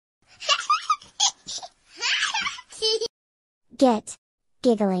Get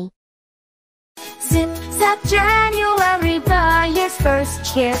Giggly. Zip zap January, the year's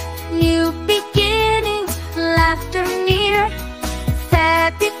first cheer. New beginnings, laughter near.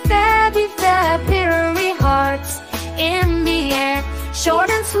 Febby, Febby, February, hearts in the air.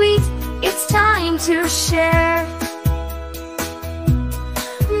 Short and sweet, it's time to share.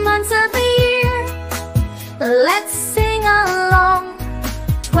 Months of the year, let's sing along.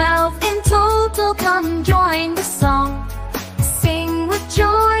 12 in total, come join the song. Sing with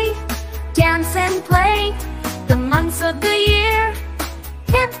joy, dance and play. The months of the year,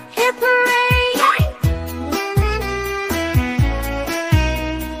 hip hip hooray!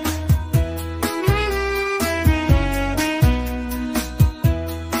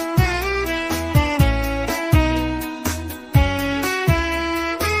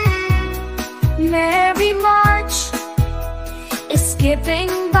 Merry March is skipping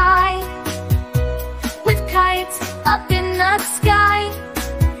by, with kites up in the sky.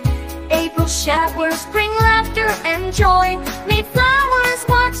 April showers bring laughter and joy. May flowers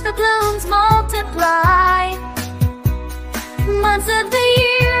watch the blooms multiply. Months of the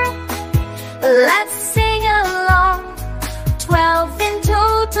year, let's sing along. 12 in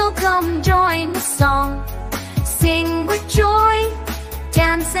total, come join the song. Sing with joy,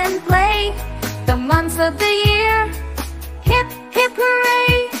 dance and play. The months of the year, hip hip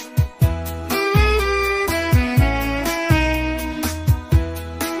hooray!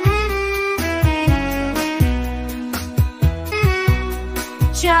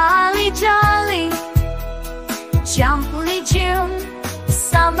 Jolly, jolly, jumply June.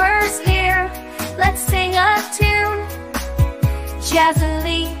 Summer's here, let's sing a tune.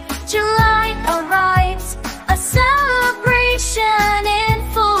 Jazzily, July arrives, a celebration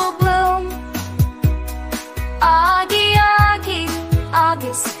in full bloom. Auggy, Auggy,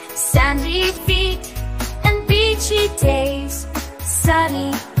 August, sandy feet and beachy days.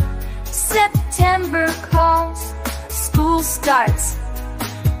 Sunny, September calls, school starts,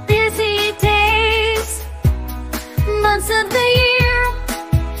 busy days. Months of the year,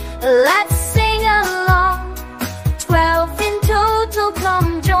 let's sing along. 12 in total,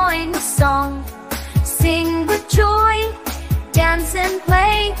 come join the song. Sing with joy, dance and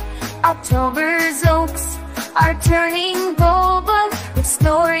play. October's oaks are turning boba, with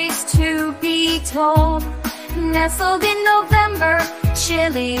stories to be told. Nestled in November,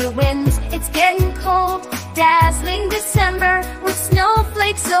 chilly winds, it's getting cold. Dazzling December, with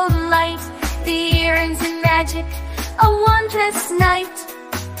snowflakes so light. The year ends in magic, a wondrous night.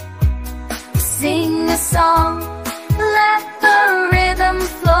 Sing a song, let the rhythm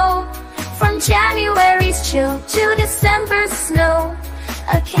flow. From January's chill to December's snow.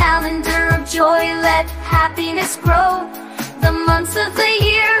 A calendar of joy, let happiness grow. The months of the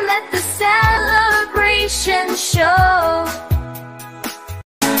year, let the celebration show.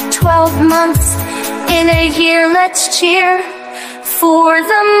 12 months in a year, let's cheer for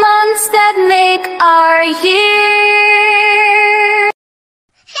the months that make our year.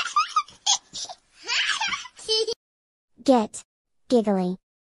 Get Giggly.